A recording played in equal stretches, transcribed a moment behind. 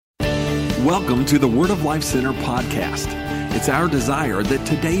Welcome to the Word of Life Center podcast. It's our desire that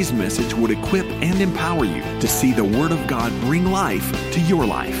today's message would equip and empower you to see the Word of God bring life to your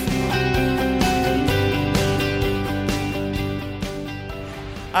life.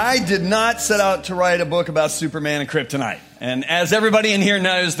 I did not set out to write a book about Superman and kryptonite. And as everybody in here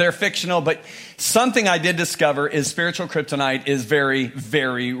knows, they're fictional, but something I did discover is spiritual kryptonite is very,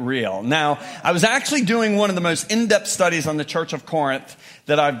 very real. Now, I was actually doing one of the most in-depth studies on the Church of Corinth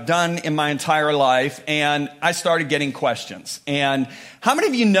that I've done in my entire life, and I started getting questions. And how many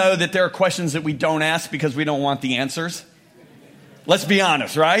of you know that there are questions that we don't ask because we don't want the answers? Let's be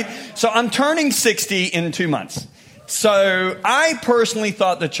honest, right? So I'm turning 60 in 2 months. So I personally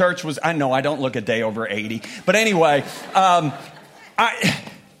thought the church was, I know I don't look a day over 80, but anyway, I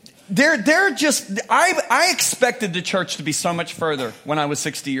expected the church to be so much further when I was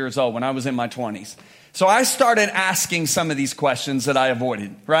 60 years old, when I was in my 20s. So I started asking some of these questions that I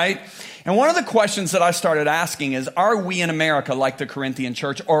avoided, right? And one of the questions that I started asking is, are we in America like the Corinthian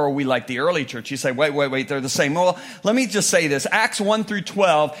church, or are we like the early church? You say, wait, they're the same. Well, let me just say this. Acts 1 through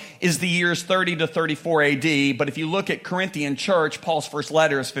 12 is the years 30 to 34 AD. But if you look at Corinthian church, Paul's first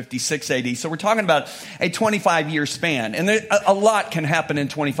letter is 56 AD. So we're talking about a 25-year span. And a lot can happen in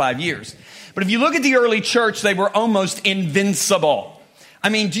 25 years. But if you look at the early church, they were almost invincible. I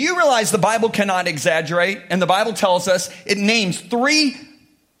mean, do you realize the Bible cannot exaggerate? And the Bible tells us it names 3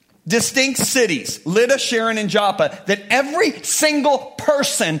 distinct cities, Lydda, Sharon, and Joppa, that every single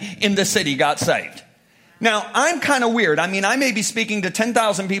person in the city got saved. Now, I'm kind of weird. I mean, I may be speaking to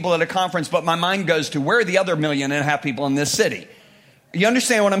 10,000 people at a conference, but my mind goes to, where are the other 1.5 million people in this city? You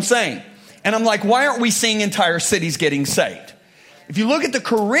understand what I'm saying? And I'm like, why aren't we seeing entire cities getting saved? If you look at the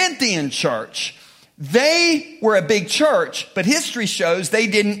Corinthian church, they were a big church, but history shows they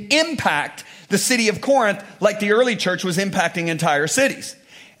didn't impact the city of Corinth like the early church was impacting entire cities.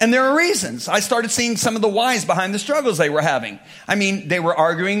 And there are reasons. I started seeing some of the whys behind the struggles they were having. I mean, they were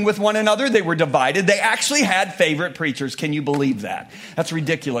arguing with one another. They were divided. They actually had favorite preachers. Can you believe that? That's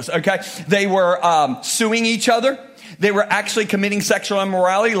ridiculous. Okay. They were suing each other. They were actually committing sexual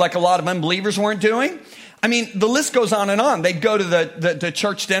immorality like a lot of unbelievers weren't doing. I mean, the list goes on and on. They'd go to the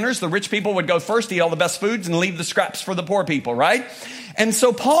church dinners. The rich people would go first, eat all the best foods, and leave the scraps for the poor people, right? And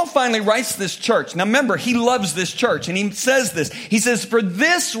so Paul finally writes this church. Now remember, he loves this church, and he says this. He says, for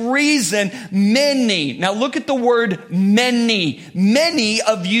this reason, many. Now look at the word many. Many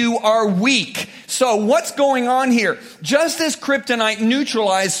of you are weak. So what's going on here? Just as kryptonite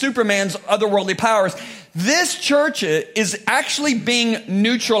neutralized Superman's otherworldly powers, this church is actually being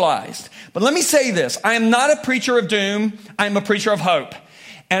neutralized. But let me say this. I am not a preacher of doom. I am a preacher of hope.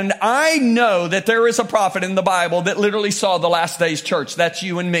 And I know that there is a prophet in the Bible that literally saw the last days church. That's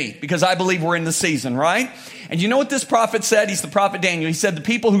you and me, because I believe we're in the season, right? And you know what this prophet said? He's the prophet Daniel. He said, the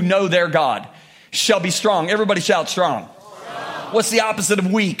people who know their God shall be strong. Everybody shout strong. What's the opposite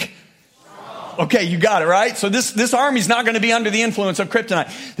of weak? Okay, you got it, right? So this army's not going to be under the influence of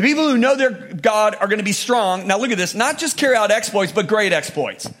kryptonite. The people who know their God are going to be strong. Now look at this. Not just carry out exploits, but great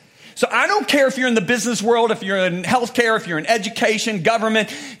exploits. So I don't care if you're in the business world, if you're in healthcare, if you're in education,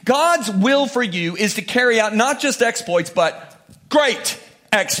 government. God's will for you is to carry out not just exploits, but great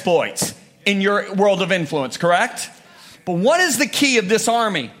exploits in your world of influence, correct? But what is the key of this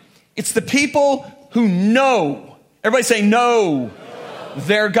army? It's the people who know. Everybody say know.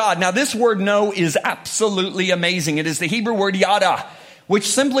 Their God. Now this word know is absolutely amazing. It is the Hebrew word yada, which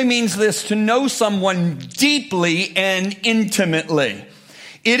simply means this, to know someone deeply and intimately.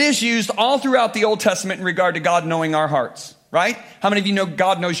 It is used all throughout the Old Testament in regard to God knowing our hearts, right? How many of you know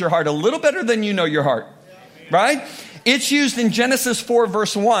God knows your heart a little better than you know your heart, right? It's used in Genesis 4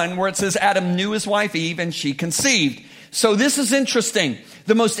 verse 1 where it says Adam knew his wife Eve and she conceived. So this is interesting.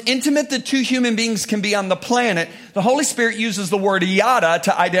 The most intimate that 2 human beings can be on the planet, the Holy Spirit uses the word yada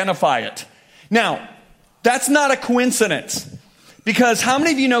to identify it. Now, that's not a coincidence. Because how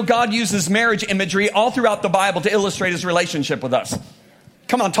many of you know God uses marriage imagery all throughout the Bible to illustrate his relationship with us?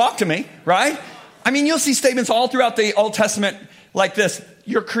 Come on, talk to me, right? I mean, you'll see statements all throughout the Old Testament like this.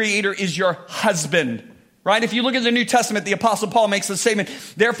 Your creator is your husband, right? If you look at the New Testament, the Apostle Paul makes the statement,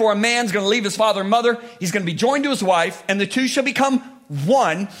 therefore a man's going to leave his father and mother. He's going to be joined to his wife, and the two shall become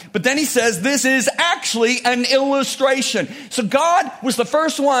one. But then he says this is actually an illustration. So God was the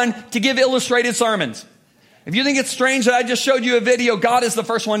first one to give illustrated sermons. If you think it's strange that I just showed you a video, God is the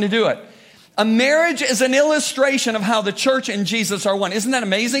first one to do it. A marriage is an illustration of how the church and Jesus are one. Isn't that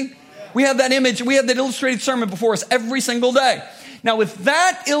amazing? We have that image. We have that illustrated sermon before us every single day. Now, with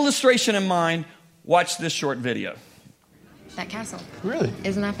that illustration in mind, watch this short video. that castle. Really?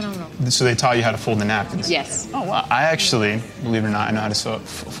 Isn't that phenomenal? So they taught you how to fold the napkins? Yes. Oh, wow. I actually, believe it or not, I know how to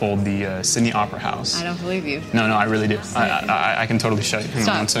fold the Sydney Opera House. I don't believe you. No, I really do. I can totally show you. Hang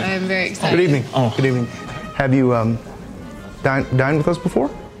on one Stop. second. I'm very excited. Good evening. Good evening. Have you dined with us before?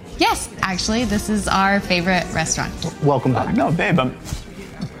 Yes, actually, this is our favorite restaurant. Welcome back. No, babe, I'm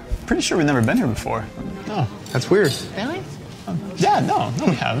pretty sure we've never been here before. No. That's weird. Really? Yeah, no,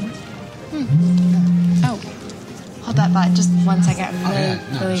 we haven't. Oh, hold that thought just 1 second.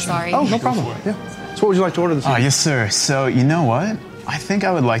 I'm really sorry. Oh, no problem. Yeah. So what would you like to order this evening? Yes, sir. So, you know what? I think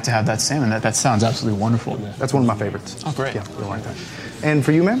I would like to have that salmon. That sounds absolutely wonderful. That's one of my favorites. Oh, great. Yeah, you'll like that. And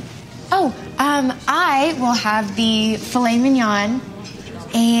for you, ma'am? Oh, I will have the filet mignon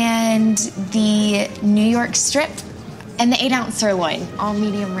and the New York strip and the 8-ounce sirloin, all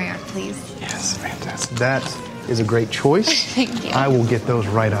medium rare, please. Yes, fantastic. That is a great choice. Thank you. I will get those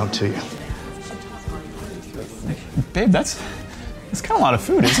right out to you. Babe, that's kind of a lot of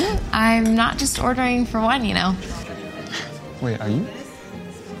food, isn't it? I'm not just ordering for one, you know. Wait, are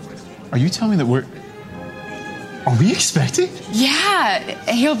you telling me that are we expecting? Yeah,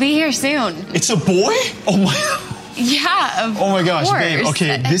 he'll be here soon. It's a boy? Oh my. Yeah, of Oh my gosh, course. babe.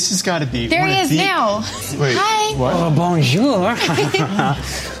 Okay, this has got to be. There he is now. Wait, Hi. what? Oh, bonjour.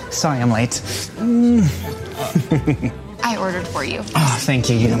 Sorry, I'm late. I ordered for you. Oh, thank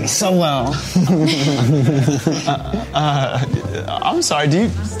you. You know me so well. I'm sorry. Do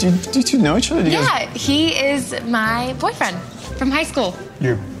you two know each other? Do you guys- Yeah, he is my boyfriend from high school.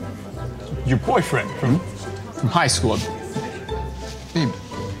 Your boyfriend from high school. Babe,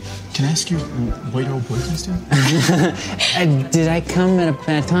 can I ask you what your old boyfriend's doing? Did I come at a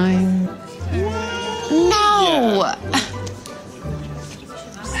bad time? No!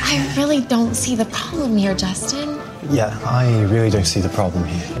 I really don't see the problem here, Justin. Yeah, I really don't see the problem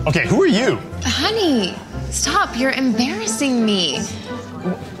here. Okay, who are you? Honey, stop. You're embarrassing me.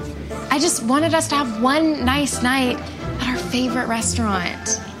 I just wanted us to have one nice night at our favorite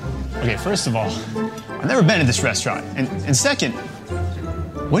restaurant. Okay, first of all, I've never been to this restaurant. And second,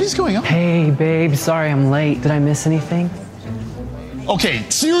 what is going on? Hey, babe. Sorry, I'm late. Did I miss anything? Okay,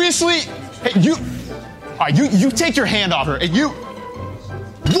 seriously? Hey, you take your hand off her. And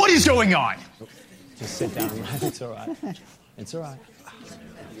what is going on? Just sit down. It's all right. It's all right.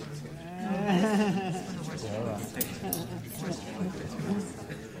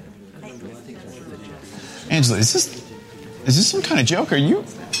 Angela, is this some kind of joke? Are you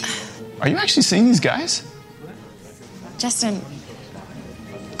actually seeing these guys? Justin,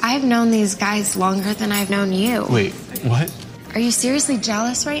 I've known these guys longer than I've known you. Wait, what? Are you seriously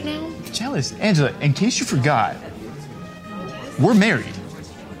jealous right now? Jealous? Angela, in case you forgot, we're married.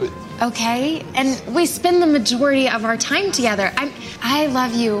 Okay, and we spend the majority of our time together. I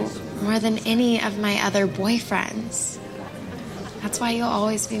love you more than any of my other boyfriends. That's why you'll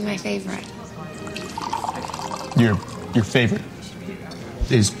always be my favorite. Your favorite.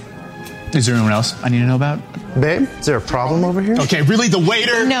 Is there anyone else I need to know about? Babe, is there a problem over here? Okay, really? The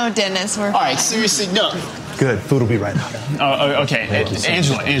waiter? No, Dennis, we're All right, seriously, no. Good. Food will be right out. Okay,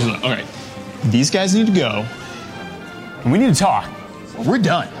 Angela, all right. These guys need to go, and we need to talk. We're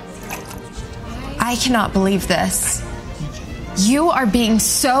done. I cannot believe this. You are being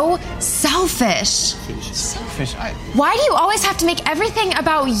so selfish. Selfish? Why do you always have to make everything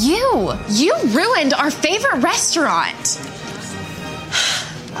about you? You ruined our favorite restaurant.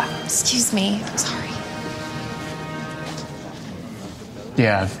 Excuse me. I'm sorry.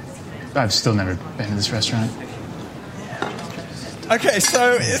 Yeah, I've still never been to this restaurant. Okay,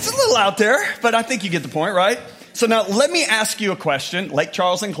 so it's a little out there, but I think you get the point, right? So now let me ask you a question, Lake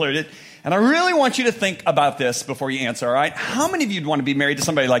Charles included, and I really want you to think about this before you answer, all right? How many of you would want to be married to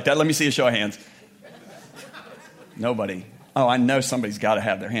somebody like that? Let me see a show of hands. Nobody. Oh, I know somebody's got to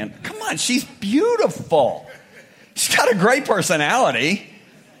have their hand. Come on, she's beautiful. She's got a great personality.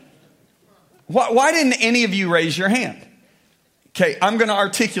 Why didn't any of you raise your hand? Okay, I'm going to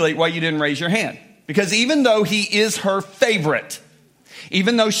articulate why you didn't raise your hand. Because even though he is her favorite,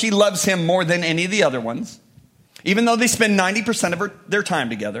 even though she loves him more than any of the other ones, even though they spend 90% of their time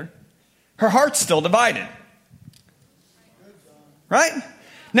together, her heart's still divided. Right?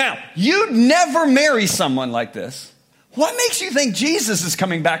 Now, you'd never marry someone like this. What makes you think Jesus is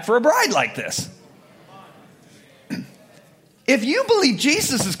coming back for a bride like this? If you believe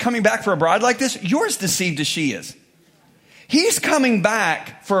Jesus is coming back for a bride like this, you're as deceived as she is. He's coming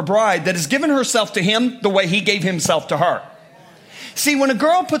back for a bride that has given herself to him the way he gave himself to her. See, when a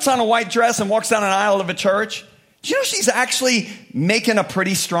girl puts on a white dress and walks down an aisle of a church, do you know she's actually making a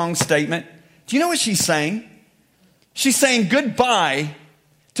pretty strong statement? Do you know what she's saying? She's saying goodbye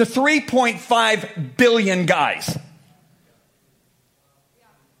to 3.5 billion guys.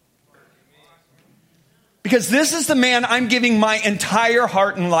 Because this is the man I'm giving my entire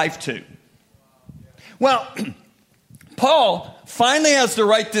heart and life to. Well, Paul finally has to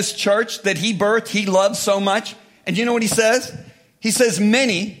write this church that he birthed, he loves so much. And you know what he says? He says,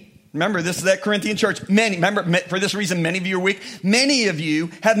 many, remember this is that Corinthian church, many, remember for this reason many of you are weak. Many of you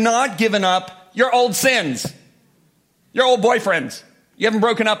have not given up your old sins, your old boyfriends. You haven't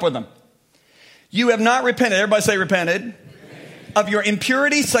broken up with them. You have not repented, everybody say repented, of your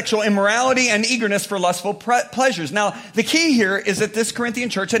impurity, sexual immorality, and eagerness for lustful pleasures. Now, the key here is that this Corinthian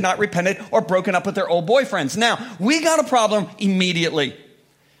church had not repented or broken up with their old boyfriends. Now, we got a problem immediately.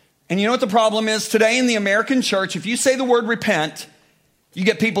 And you know what the problem is? Today in the American church, if you say the word repent, you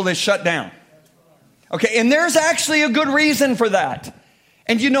get people that shut down. Okay, and there's actually a good reason for that.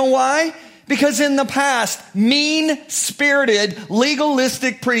 And you know why? Because in the past, mean-spirited,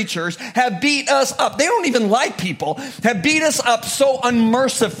 legalistic preachers have beat us up. They don't even like people, have beat us up so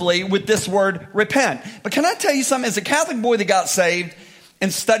unmercifully with this word repent. But can I tell you something? As a Catholic boy that got saved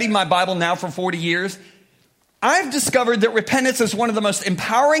and studied my Bible now for 40 years, I've discovered that repentance is one of the most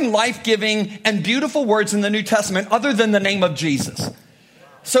empowering, life-giving, and beautiful words in the New Testament other than the name of Jesus.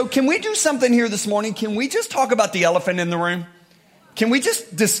 So can we do something here this morning? Can we just talk about the elephant in the room? Can we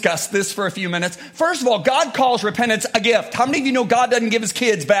just discuss this for a few minutes? First of all, God calls repentance a gift. How many of you know God doesn't give his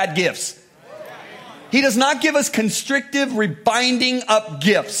kids bad gifts? He does not give us constrictive, rebinding up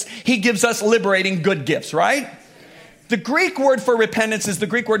gifts. He gives us liberating good gifts, right? The Greek word for repentance is the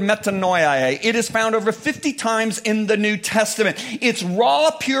Greek word metanoia. It is found over 50 times in the New Testament. Its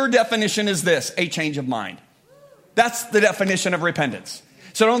raw, pure definition is this: a change of mind. That's the definition of repentance.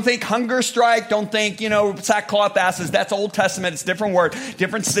 So don't think hunger strike. Don't think, sackcloth asses. That's Old Testament. It's a different word,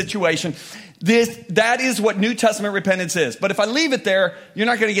 different situation. That is what New Testament repentance is. But if I leave it there, you're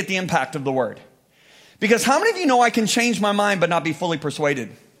not going to get the impact of the word. Because how many of you know I can change my mind but not be fully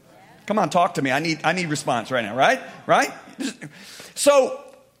persuaded? Come on, talk to me. I need response right now, right? Right? So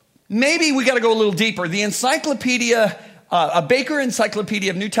maybe we got to go a little deeper. The encyclopedia, a Baker Encyclopedia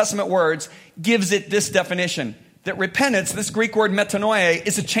of New Testament Words, gives it this definition: that repentance, this Greek word metanoia,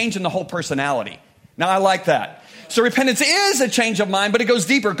 is a change in the whole personality. Now, I like that. So repentance is a change of mind, but it goes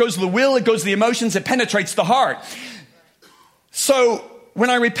deeper. It goes to the will, it goes to the emotions, it penetrates the heart. So when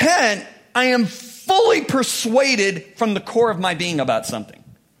I repent, I am fully persuaded from the core of my being about something.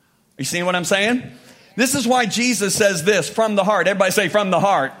 Are you seeing what I'm saying? This is why Jesus says this, from the heart. Everybody say, from the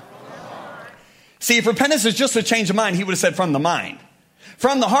heart. See, if repentance is just a change of mind, he would have said from the mind.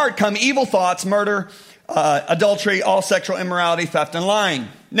 From the heart come evil thoughts, murder, adultery, all sexual immorality, theft, and lying.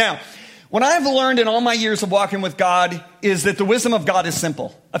 Now, what I've learned in all my years of walking with God is that the wisdom of God is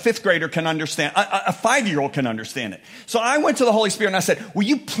simple. A fifth grader can understand. A 5-year-old can understand it. So I went to the Holy Spirit and I said, will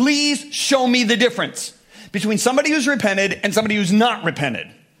you please show me the difference between somebody who's repented and somebody who's not repented?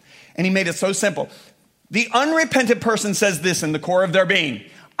 And he made it so simple. The unrepentant person says this in the core of their being: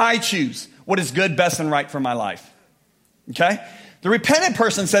 I choose what is good, best, and right for my life. Okay? The repentant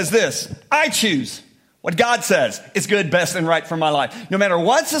person says this: I choose what God says is good, best, and right for my life. No matter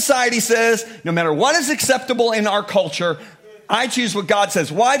what society says, no matter what is acceptable in our culture, I choose what God says.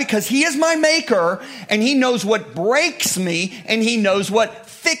 Why? Because he is my maker, and he knows what breaks me, and he knows what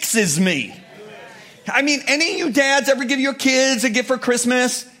fixes me. I mean, any of you dads ever give your kids a gift for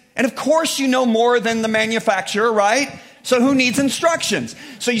Christmas? And of course you know more than the manufacturer, right? So who needs instructions?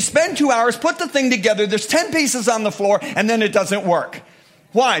 So you spend 2 hours, put the thing together, there's 10 pieces on the floor, and then it doesn't work.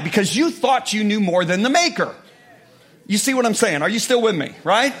 Why? Because you thought you knew more than the maker. You see what I'm saying? Are you still with me,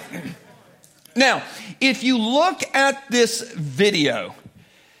 right? Now, if you look at this video,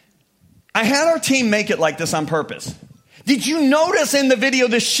 I had our team make it like this on purpose. Did you notice in the video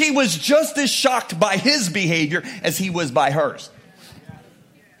that she was just as shocked by his behavior as he was by hers?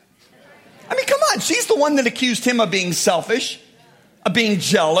 I mean, come on. She's the one that accused him of being selfish, of being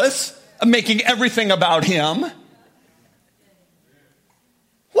jealous, of making everything about him.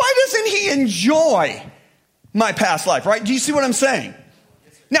 Why doesn't he enjoy my past life, right? Do you see what I'm saying?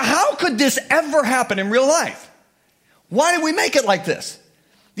 Now, how could this ever happen in real life? Why did we make it like this?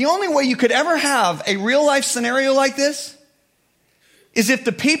 The only way you could ever have a real life scenario like this is if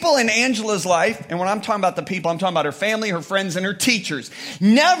the people in Angela's life, and when I'm talking about the people, I'm talking about her family, her friends, and her teachers,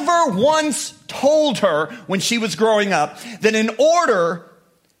 never once told her when she was growing up that in order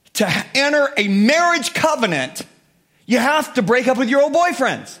to enter a marriage covenant, you have to break up with your old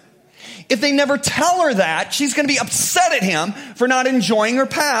boyfriends. If they never tell her that, she's going to be upset at him for not enjoying her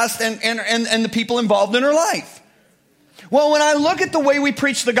past and the people involved in her life. Well, when I look at the way we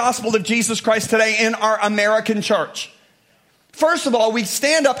preach the gospel of Jesus Christ today in our American church, first of all, we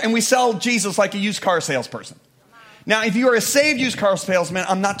stand up and we sell Jesus like a used car salesperson. Now, if you are a saved used car salesman,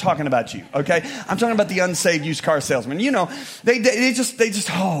 I'm not talking about you, okay? I'm talking about the unsaved used car salesman. You know, they just,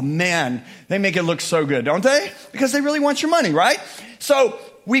 oh man, they make it look so good, don't they? Because they really want your money, right? So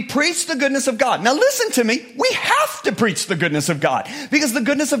we preach the goodness of God. Now listen to me, we have to preach the goodness of God because the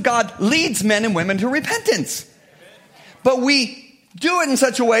goodness of God leads men and women to repentance. But we do it in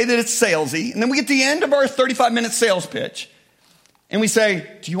such a way that it's salesy. And then we get to the end of our 35-minute sales pitch and we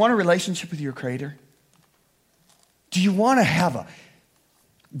say, do you want a relationship with your Creator? Do you want to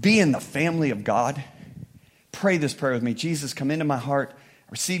be in the family of God? Pray this prayer with me. Jesus, come into my heart.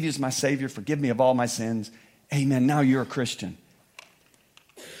 Receive you as my Savior. Forgive me of all my sins. Amen. Now you're a Christian.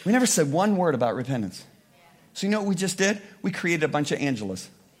 We never said one word about repentance. So you know what we just did? We created a bunch of Angelas.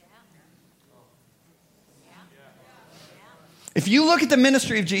 If you look at the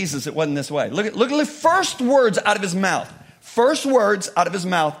ministry of Jesus, it wasn't this way. Look at the first words out of his mouth. First words out of his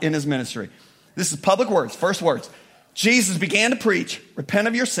mouth in his ministry. This is public words, first words. Jesus began to preach, repent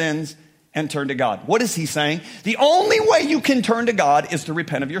of your sins and turn to God. What is he saying? The only way you can turn to God is to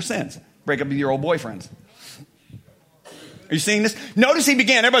repent of your sins. Break up with your old boyfriends. Are you seeing this? Notice he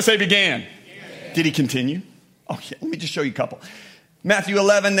began. Everybody say began. Did he continue? Oh yeah, let me just show you a couple. Matthew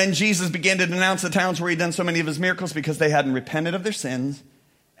 11, then Jesus began to denounce the towns where he'd done so many of his miracles because they hadn't repented of their sins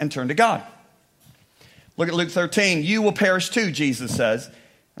and turned to God. Look at Luke 13. You will perish too, Jesus says,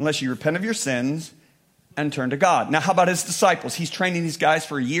 unless you repent of your sins and turn to God. Now, how about his disciples? He's training these guys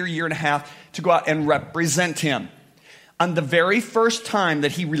for a year and a half to go out and represent him. On the very first time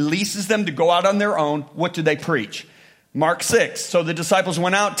that he releases them to go out on their own, what do they preach? Mark 6. So the disciples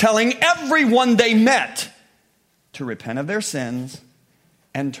went out telling everyone they met to repent of their sins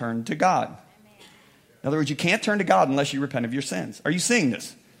and turn to God. In other words, you can't turn to God unless you repent of your sins. Are you seeing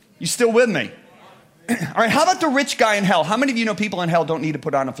this? You still with me? All right, how about the rich guy in hell? How many of you know people in hell don't need to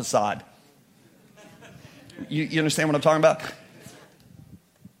put on a facade? You understand what I'm talking about?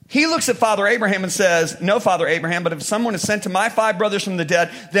 He looks at Father Abraham and says, no, Father Abraham, but if someone is sent to my 5 brothers from the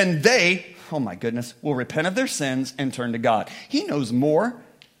dead, then they, oh my goodness, will repent of their sins and turn to God. He knows more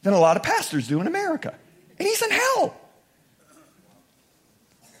than a lot of pastors do in America. And he's in hell.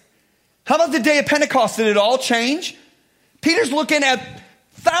 How about the day of Pentecost? Did it all change? Peter's looking at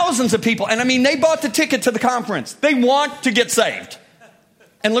thousands of people. And I mean, they bought the ticket to the conference. They want to get saved.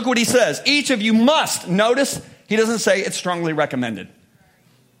 And look what he says. Each of you must. Notice, he doesn't say it's strongly recommended.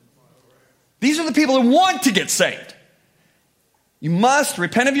 These are the people who want to get saved. You must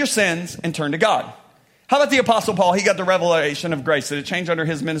repent of your sins and turn to God. How about the Apostle Paul? He got the revelation of grace. Did it change under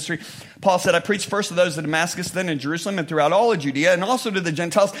his ministry? Paul said, I preached first to those at Damascus, then in Jerusalem, and throughout all of Judea, and also to the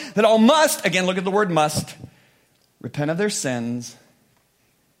Gentiles, that all must, again, look at the word must, repent of their sins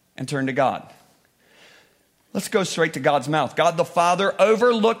and turn to God. Let's go straight to God's mouth. God the Father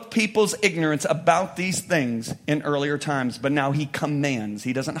overlooked people's ignorance about these things in earlier times, but now he commands.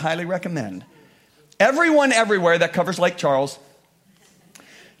 He doesn't highly recommend. Everyone everywhere, that covers Lake Charles,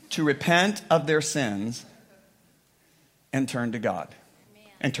 to repent of their sins and turn to God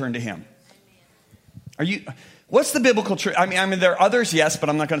and turn to him. What's the biblical truth? I mean, there are others, yes, but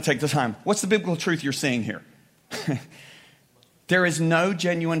I'm not going to take the time. What's the biblical truth you're seeing here? There is no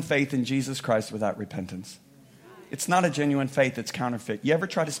genuine faith in Jesus Christ without repentance. It's not a genuine faith, it's counterfeit. You ever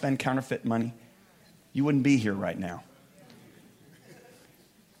try to spend counterfeit money? You wouldn't be here right now.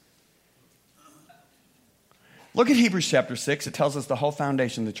 Look at Hebrews chapter 6. It tells us the whole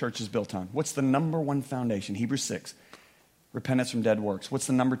foundation the church is built on. What's the number one foundation? Hebrews 6. Repentance from dead works. What's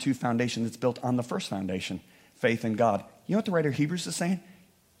the number 2 foundation that's built on the first foundation? Faith in God. You know what the writer of Hebrews is saying?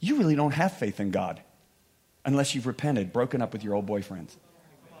 You really don't have faith in God unless you've repented, broken up with your old boyfriends.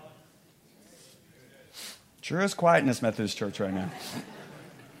 Sure is quiet in this Methodist church right now.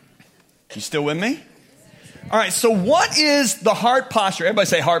 You still with me? All right, so what is the heart posture? Everybody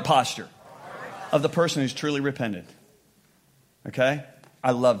say heart posture of the person who's truly repented. Okay?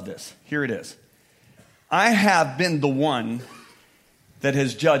 I love this. Here it is. I have been the one that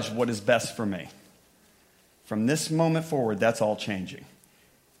has judged what is best for me. From this moment forward, that's all changing.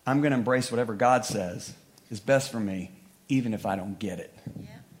 I'm going to embrace whatever God says is best for me, even if I don't get it. Yeah.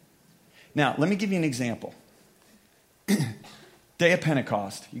 Now, let me give you an example. Day of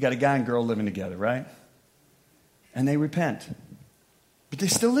Pentecost. You got a guy and girl living together, right? And they repent. But they're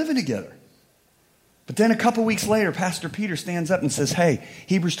still living together. But then a couple weeks later, Pastor Peter stands up and says, hey,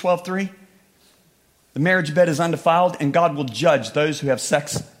 Hebrews 12:3, the marriage bed is undefiled, and God will judge those who have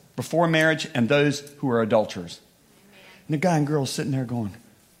sex before marriage and those who are adulterers. And the guy and girl is sitting there going,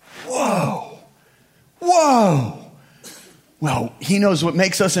 whoa, whoa. Well, he knows what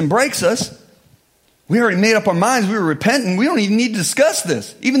makes us and breaks us. We already made up our minds. We were repenting. We don't even need to discuss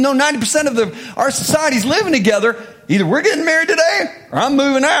this. Even though 90% of our society's living together, either we're getting married today or I'm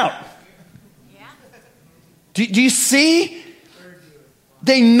moving out. Yeah. Do you see?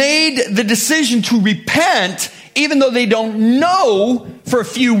 They made the decision to repent even though they don't know for a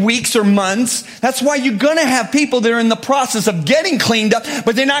few weeks or months. That's why you're going to have people that are in the process of getting cleaned up,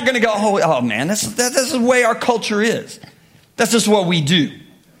 but they're not going to go, oh man, this is the way our culture is. That's just what we do.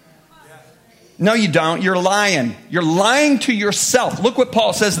 No, you don't. You're lying. You're lying to yourself. Look what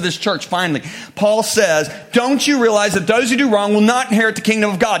Paul says to this church finally. Paul says, don't you realize that those who do wrong will not inherit the kingdom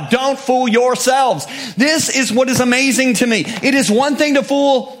of God? Don't fool yourselves. This is what is amazing to me. It is one thing to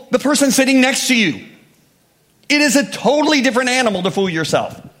fool the person sitting next to you. It is a totally different animal to fool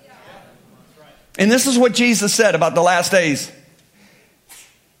yourself. And this is what Jesus said about the last days.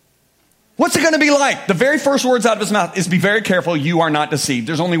 What's it going to be like? The very first words out of his mouth is, be very careful, you are not deceived.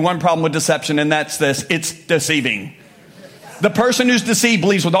 There's only one problem with deception, and that's this: it's deceiving. The person who's deceived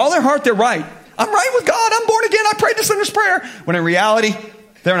believes with all their heart they're right. I'm right with God. I'm born again. I prayed the sinner's prayer. When in reality,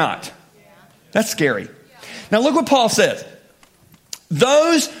 they're not. That's scary. Now look what Paul says.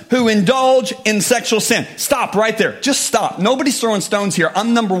 Those who indulge in sexual sin. Stop right there. Just stop. Nobody's throwing stones here.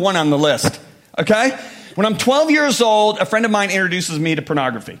 I'm number one on the list. Okay? When I'm 12 years old, a friend of mine introduces me to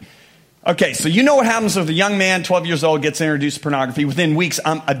pornography. Okay, so you know what happens if a young man, 12 years old, gets introduced to pornography. Within weeks,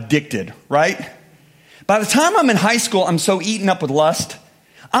 I'm addicted, right? By the time I'm in high school, I'm so eaten up with lust.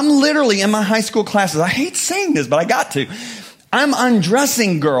 I'm literally in my high school classes. I hate saying this, but I got to. I'm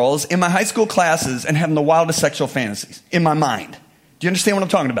undressing girls in my high school classes and having the wildest sexual fantasies in my mind. Do you understand what I'm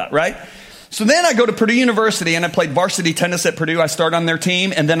talking about, right? So then I go to Purdue University and I played varsity tennis at Purdue. I started on their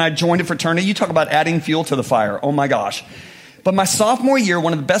team and then I joined a fraternity. You talk about adding fuel to the fire. Oh my gosh. But my sophomore year,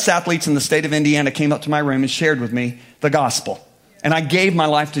 one of the best athletes in the state of Indiana came up to my room and shared with me the gospel. And I gave my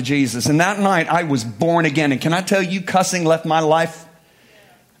life to Jesus. And that night I was born again. And can I tell you, cussing left my life?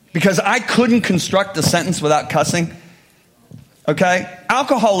 Because I couldn't construct a sentence without cussing. Okay?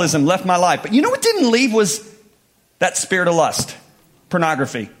 Alcoholism left my life. But you know what didn't leave was that spirit of lust.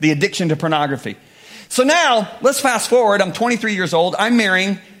 Pornography, the addiction to pornography. So now, let's fast forward. I'm 23 years old. I'm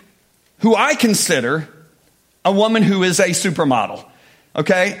marrying who I consider a woman who is a supermodel.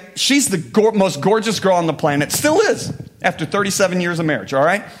 Okay? She's the most gorgeous girl on the planet. Still is, after 37 years of marriage, all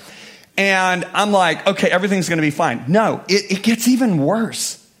right? And I'm like, okay, everything's going to be fine. No, it gets even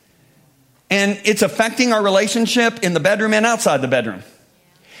worse. And it's affecting our relationship in the bedroom and outside the bedroom.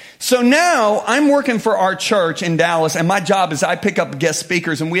 So now I'm working for our church in Dallas, and my job is I pick up guest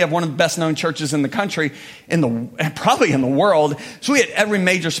speakers, and we have one of the best known churches in the country, probably in the world. So we had every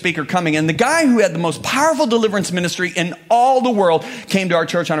major speaker coming, and the guy who had the most powerful deliverance ministry in all the world came to our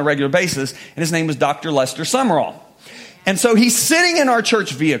church on a regular basis, and his name was Dr. Lester Sumrall. And so he's sitting in our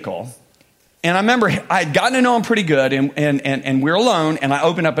church vehicle, and I remember I had gotten to know him pretty good, and we were alone, and I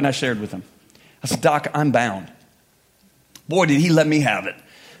opened up and I shared with him. I said, Doc, I'm bound. Boy, did he let me have it.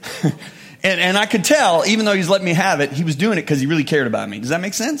 and I could tell, even though he's letting me have it, he was doing it because he really cared about me. Does that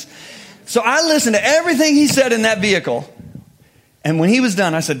make sense? So I listened to everything he said in that vehicle. And when he was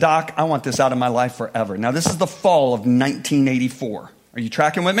done, I said, Doc, I want this out of my life forever. Now, this is the fall of 1984. Are you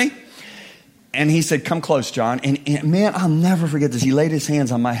tracking with me? And he said, come close, John. And man, I'll never forget this. He laid his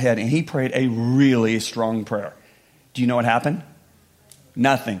hands on my head and he prayed a really strong prayer. Do you know what happened?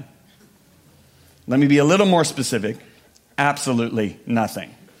 Nothing. Let me be a little more specific. Absolutely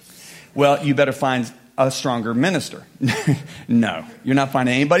nothing. Well, you better find a stronger minister. No, you're not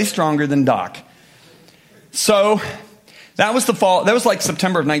finding anybody stronger than Doc. So that was the fall. That was like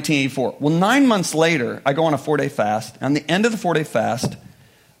September of 1984. Well, 9 months later, I go on a 4-day fast. On the end of the 4-day fast,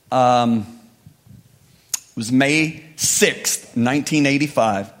 it was May 6th,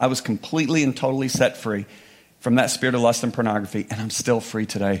 1985. I was completely and totally set free from that spirit of lust and pornography, and I'm still free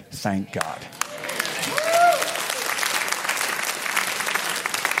today. Thank God.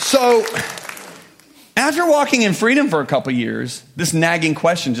 So, after walking in freedom for a couple years, this nagging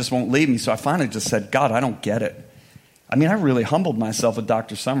question just won't leave me. So I finally just said, God, I don't get it. I mean, I really humbled myself with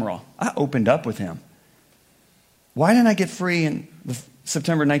Dr. Sumrall. I opened up with him. Why didn't I get free in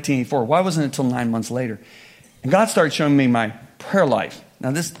September 1984? Why wasn't it until 9 months later? And God started showing me my prayer life.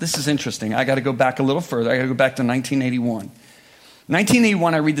 Now, this is interesting. I got to go back a little further. I got to go back to 1981.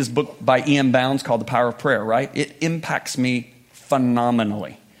 1981, I read this book by E.M. Bounds called The Power of Prayer, right? It impacts me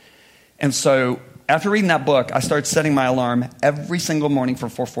phenomenally. And so after reading that book, I started setting my alarm every single morning for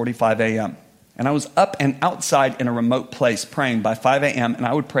 4:45 a.m. And I was up and outside in a remote place praying by 5 a.m. And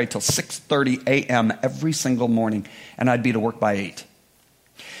I would pray till 6:30 a.m. every single morning. And I'd be to work by 8.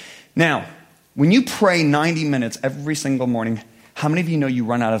 Now, when you pray 90 minutes every single morning, how many of you know you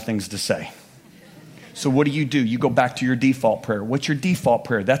run out of things to say? So what do? You go back to your default prayer. What's your default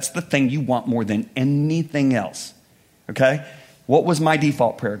prayer? That's the thing you want more than anything else. Okay? What was my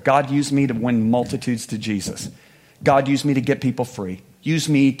default prayer? God, use me to win multitudes to Jesus. God, use me to get people free. Use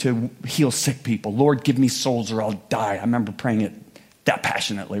me to heal sick people. Lord, give me souls or I'll die. I remember praying it that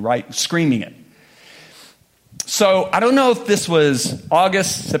passionately, right? Screaming it. So I don't know if this was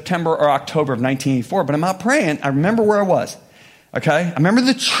August, September, or October of 1984, but I'm out praying. I remember where I was. Okay? I remember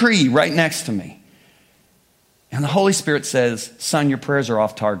the tree right next to me. And the Holy Spirit says, son, your prayers are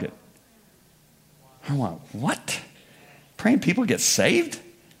off target. I went, what? Praying people get saved?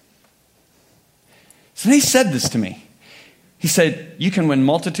 So then he said this to me. He said, you can win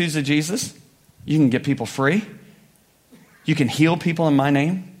multitudes of Jesus. You can get people free. You can heal people in my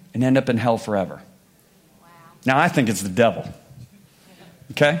name and end up in hell forever. Wow. Now, I think it's the devil.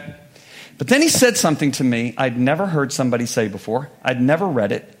 Okay? But then he said something to me I'd never heard somebody say before. I'd never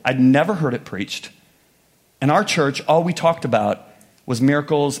read it. I'd never heard it preached. In our church, all we talked about was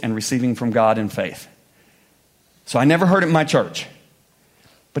miracles and receiving from God in faith. So I never heard it in my church.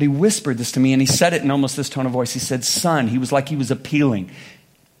 But he whispered this to me, and he said it in almost this tone of voice. He said, son, he was like he was appealing.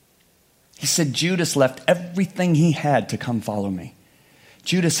 He said, Judas left everything he had to come follow me.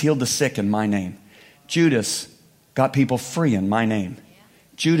 Judas healed the sick in my name. Judas got people free in my name.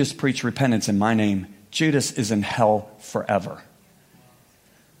 Judas preached repentance in my name. Judas is in hell forever.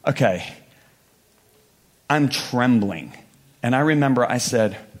 Okay. I'm trembling. And I remember I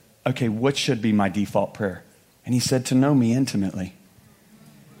said, okay, what should be my default prayer? And he said, to know me intimately.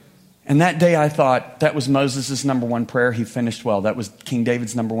 And that day I thought, that was Moses' number one prayer. He finished well. That was King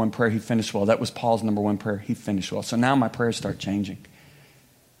David's number one prayer. He finished well. That was Paul's number one prayer. He finished well. So now my prayers start changing.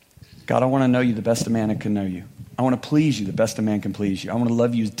 God, I want to know you the best a man can know you. I want to please you the best a man can please you. I want to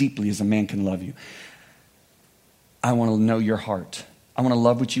love you as deeply as a man can love you. I want to know your heart. I want to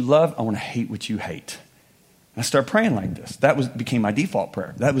love what you love. I want to hate what you hate. I started praying like this. That became my default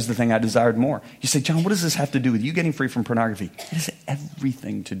prayer. That was the thing I desired more. You say, John, what does this have to do with you getting free from pornography? It has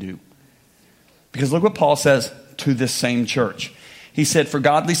everything to do. Because look what Paul says to this same church. He said, for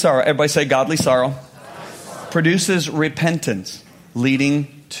godly sorrow, everybody say godly sorrow, produces repentance,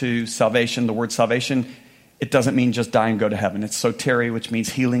 leading to salvation. The word salvation, it doesn't mean just die and go to heaven. It's soteria, which means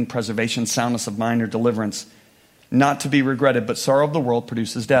healing, preservation, soundness of mind, or deliverance. Not to be regretted, but sorrow of the world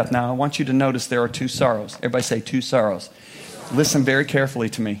produces death. Now, I want you to notice there are two sorrows. Everybody say two sorrows. Listen very carefully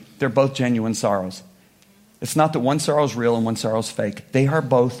to me. They're both genuine sorrows. It's not that one sorrow is real and one sorrow is fake. They are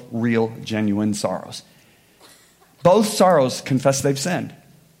both real, genuine sorrows. Both sorrows confess they've sinned.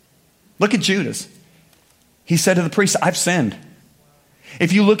 Look at Judas. He said to the priest, I've sinned.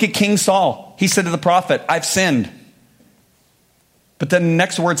 If you look at King Saul, he said to the prophet, I've sinned. But then the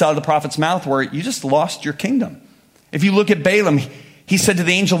next words out of the prophet's mouth were, you just lost your kingdom. If you look at Balaam, he said to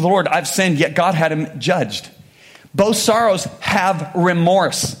the angel of the Lord, I've sinned, yet God had him judged. Both sorrows have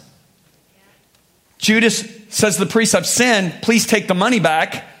remorse. Judas says to the priest, I've sinned, please take the money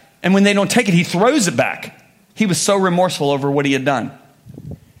back. And when they don't take it, he throws it back. He was so remorseful over what he had done.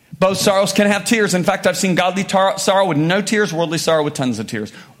 Both sorrows can have tears. In fact, I've seen godly sorrow with no tears, worldly sorrow with tons of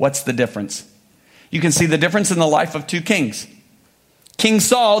tears. What's the difference? You can see the difference in the life of two kings. King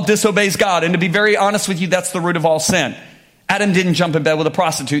Saul disobeys God. And to be very honest with you, that's the root of all sin. Adam didn't jump in bed with a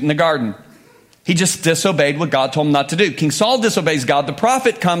prostitute in the garden. He just disobeyed what God told him not to do. King Saul disobeys God. The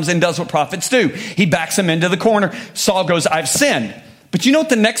prophet comes and does what prophets do. He backs him into the corner. Saul goes, I've sinned. But you know what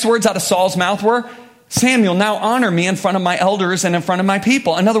the next words out of Saul's mouth were? Samuel, now honor me in front of my elders and in front of my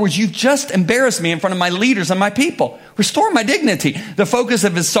people. In other words, you've just embarrassed me in front of my leaders and my people. Restore my dignity. The focus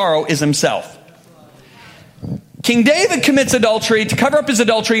of his sorrow is himself. King David commits adultery. To cover up his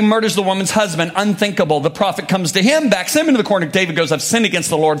adultery, he murders the woman's husband. Unthinkable. The prophet comes to him, backs him into the corner. David goes, I've sinned against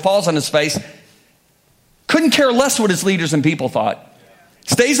the Lord, falls on his face. Couldn't care less what his leaders and people thought.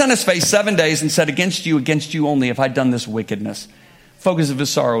 Stays on his face 7 days and said, against you only have I done this wickedness. Focus of his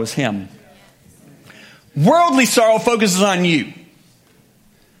sorrow is him. Worldly sorrow focuses on you.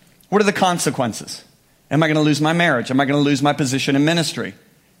 What are the consequences? Am I going to lose my marriage? Am I going to lose my position in ministry?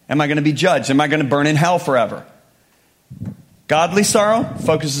 Am I going to be judged? Am I going to burn in hell forever? Godly sorrow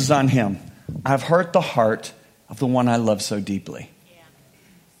focuses on him. I've hurt the heart of the one I love so deeply.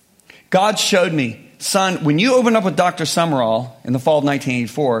 God showed me, son, when you opened up with Dr. Summerall in the fall of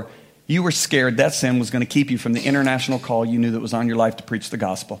 1984, you were scared that sin was going to keep you from the international call you knew that was on your life to preach the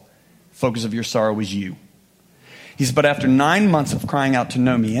gospel. Focus of your sorrow was you. He said, but after 9 months of crying out to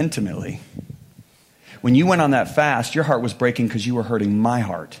know me intimately, when you went on that fast, your heart was breaking because you were hurting my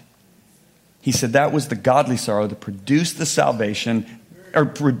heart. He said that was the godly sorrow that produced the salvation, or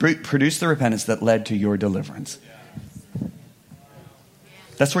produced the repentance that led to your deliverance.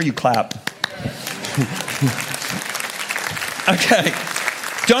 That's where you clap. Okay.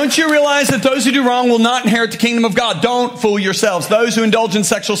 Don't you realize that those who do wrong will not inherit the kingdom of God? Don't fool yourselves. Those who indulge in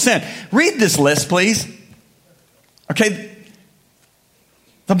sexual sin. Read this list, please. Okay.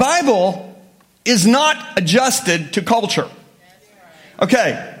 The Bible is not adjusted to culture.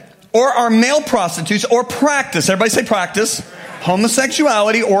 Okay. Or are male prostitutes or practice. Everybody say practice.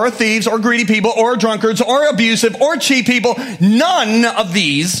 Homosexuality or thieves or greedy people or drunkards or abusive or cheat people. None of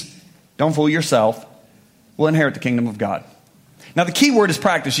these, don't fool yourself, will inherit the kingdom of God. Now the key word is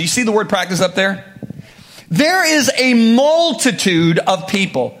practice. You see the word practice up there? There is a multitude of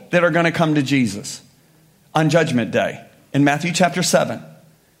people that are going to come to Jesus on Judgment Day in Matthew chapter 7.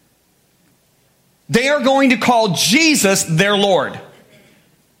 They are going to call Jesus their Lord.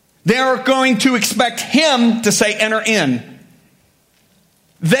 They are going to expect Him to say, enter in.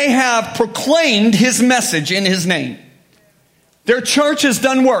 They have proclaimed His message in His name. Their church has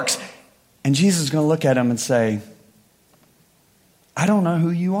done works. And Jesus is going to look at them and say, I don't know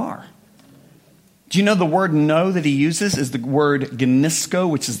who you are. Do you know the word know that He uses is the word genisko,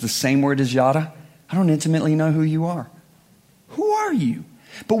 which is the same word as yada? I don't intimately know who you are. Who are you?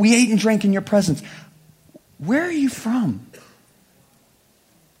 But we ate and drank in your presence. Where are you from?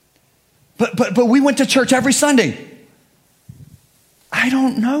 But we went to church every Sunday. I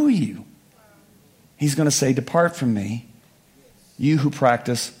don't know you. He's going to say, depart from me, you who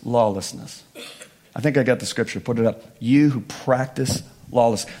practice lawlessness. I think I got the scripture. Put it up. You who practice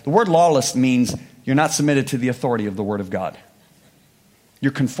lawless. The word lawless means you're not submitted to the authority of the Word of God.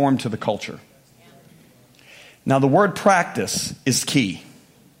 You're conformed to the culture. Now the word practice is key.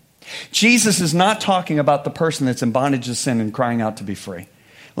 Jesus is not talking about the person that's in bondage of sin and crying out to be free.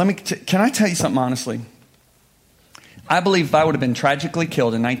 Can I tell you something honestly? I believe if I would have been tragically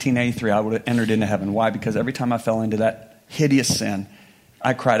killed in 1983, I would have entered into heaven. Why? Because every time I fell into that hideous sin,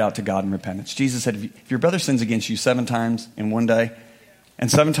 I cried out to God in repentance. Jesus said, if your brother sins against you 7 times in one day,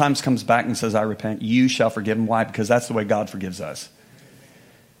 and 7 times comes back and says, I repent, you shall forgive him. Why? Because that's the way God forgives us.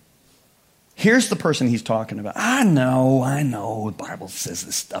 Here's the person he's talking about. I know, the Bible says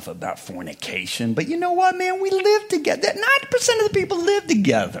this stuff about fornication, but you know what, man? We live together. 90% of the people live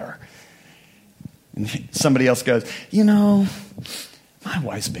together. And somebody else goes, you know, my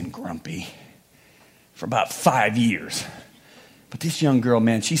wife's been grumpy for about 5 years. But this young girl,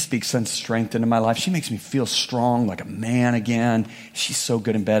 man, she speaks such strength into my life. She makes me feel strong like a man again. She's so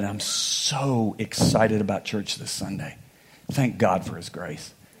good in bed. I'm so excited about church this Sunday. Thank God for His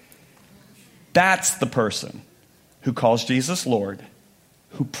grace. That's the person who calls Jesus Lord,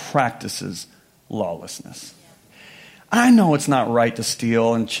 who practices lawlessness. I know it's not right to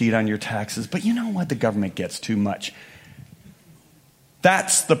steal and cheat on your taxes, but you know what? The government gets too much.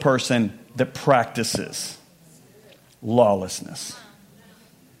 That's the person that practices lawlessness.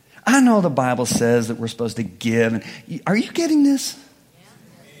 I know the Bible says that we're supposed to give. Are you getting this?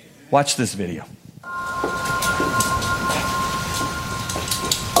 Watch this video.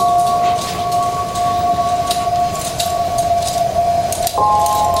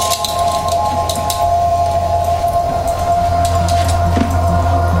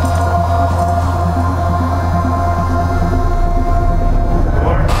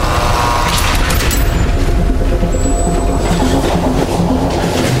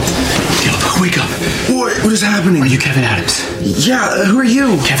 What is happening? Are you Kevin Adams? Yeah, who are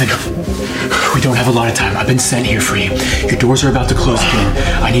you? Kevin, we don't have a lot of time. I've been sent here for you. Your doors are about to close again.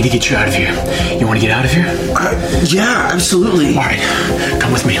 I need to get you out of here. You want to get out of here? Yeah, absolutely. All right,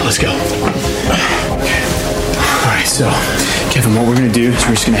 come with me. Let's go. All right, so, Kevin, what we're going to do is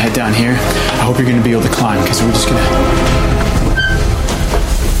we're just going to head down here. I hope you're going to be able to climb, because we're just going to...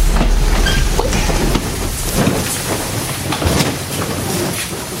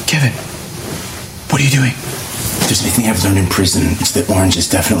 What are you doing? If there's anything I've learned in prison, it's that orange is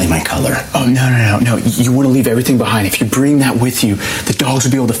definitely my color. Oh, no. You want to leave everything behind. If you bring that with you, the dogs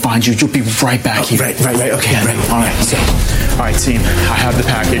will be able to find you. You'll be right back here. Right. Okay, yeah. right. All right, team. I have the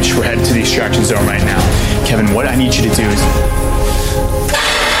package. We're headed to the extraction zone right now. Kevin, what I need you to do is...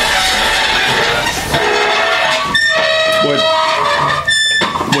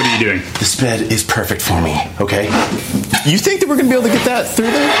 What are you doing? This bed is perfect for me, okay? You think that we're going to be able to get that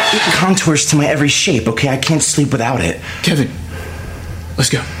through there? It contours to my every shape, okay? I can't sleep without it. Kevin, let's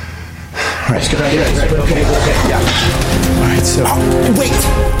go. All right. Let's go. Right, okay, yeah. All right, so... wait!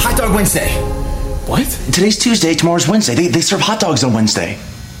 Hot Dog Wednesday. What? Today's Tuesday, tomorrow's Wednesday. They serve hot dogs on Wednesday.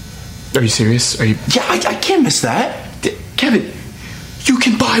 Are you serious? Are you... Yeah, I can't miss that. Kevin, you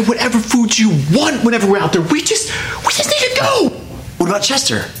can buy whatever food you want whenever we're out there. We just need to go. What about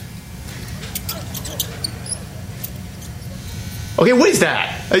Chester? Okay, what is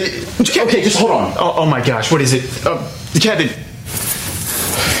that? Okay, just hold on. Oh my gosh, what is it? Kevin.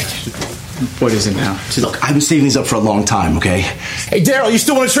 What is it now? Look, I've been saving these up for a long time, okay? Hey, Daryl, you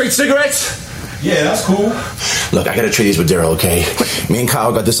still want to trade cigarettes? Yeah, that's cool. Look, I gotta trade these with Daryl, okay? Me and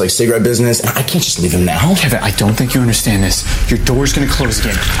Kyle got this, cigarette business, and I can't just leave him now. Kevin, I don't think you understand this. Your door's gonna close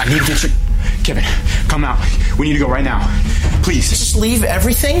again. I need to get you... Kevin, come out. We need to go right now. Please. Just leave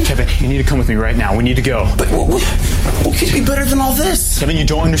everything? Kevin, you need to come with me right now. We need to go. But what could be better than all this? Kevin, you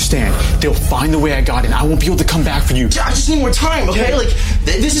don't understand. They'll find the way I got in. I won't be able to come back for you. I just need more time, okay? Kevin.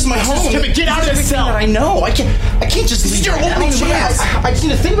 This is my home. Kevin, get out of this cell. I know. I can't just leave. This is your only chance. I just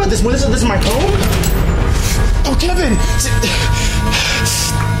need to think about this more. This is my home. Oh, Kevin.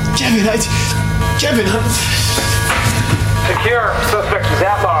 Kevin. Secure. Suspect is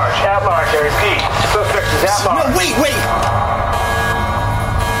at large. At large, I repeat. Suspect is at large. No, wait.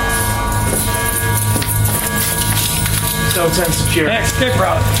 Cell 10 secure. Next, stick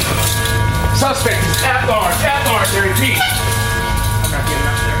route. Suspect is at large. At large, I repeat. I'm not getting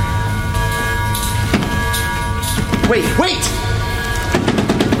up there. Wait,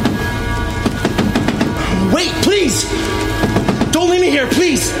 please. Don't leave me here,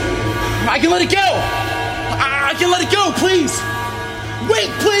 please. I can let it go. I can let it go, please. Wait,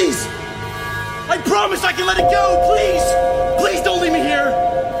 please. I promise I can let it go, please. Please don't leave me here.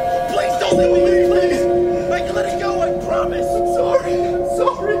 Please don't leave me here, please. I can let it go, I promise. I'm sorry. I promise.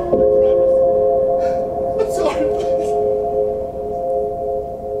 I'm sorry,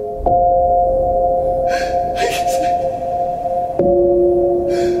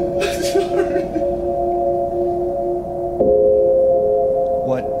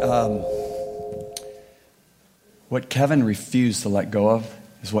 What Kevin refused to let go of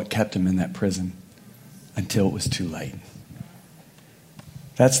is what kept him in that prison until it was too late.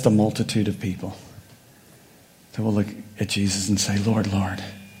 That's the multitude of people that will look at Jesus and say, Lord, Lord.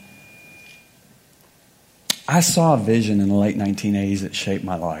 I saw a vision in the late 1980s that shaped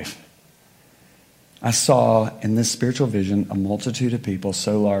my life. I saw in this spiritual vision a multitude of people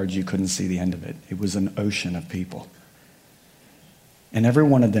so large you couldn't see the end of it. It was an ocean of people. And every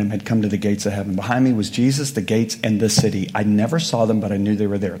one of them had come to the gates of heaven. Behind me was Jesus, the gates, and the city. I never saw them, but I knew they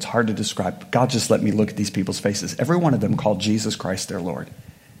were there. It's hard to describe. God just let me look at these people's faces. Every one of them called Jesus Christ their Lord.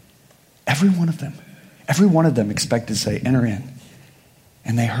 Every one of them. Every one of them expected to say, enter in.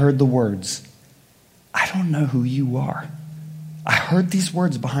 And they heard the words, I don't know who you are. I heard these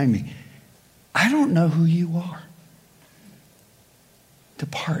words behind me. I don't know who you are.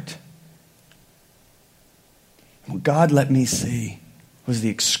 Depart. And what God let me see was the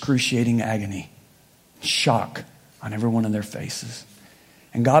excruciating agony, shock on every one of their faces.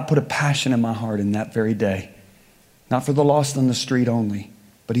 And God put a passion in my heart in that very day, not for the lost on the street only,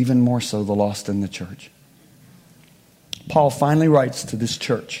 but even more so the lost in the church. Paul finally writes to this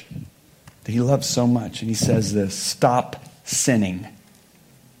church that he loves so much, and he says this, stop sinning.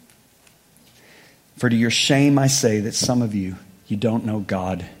 For to your shame I say that some of you don't know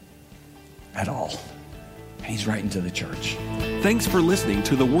God at all. And he's writing to the church. Thanks for listening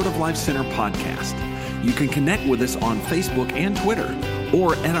to the Word of Life Center podcast. You can connect with us on Facebook and Twitter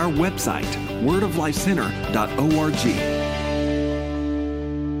or at our website, wordoflifecenter.org.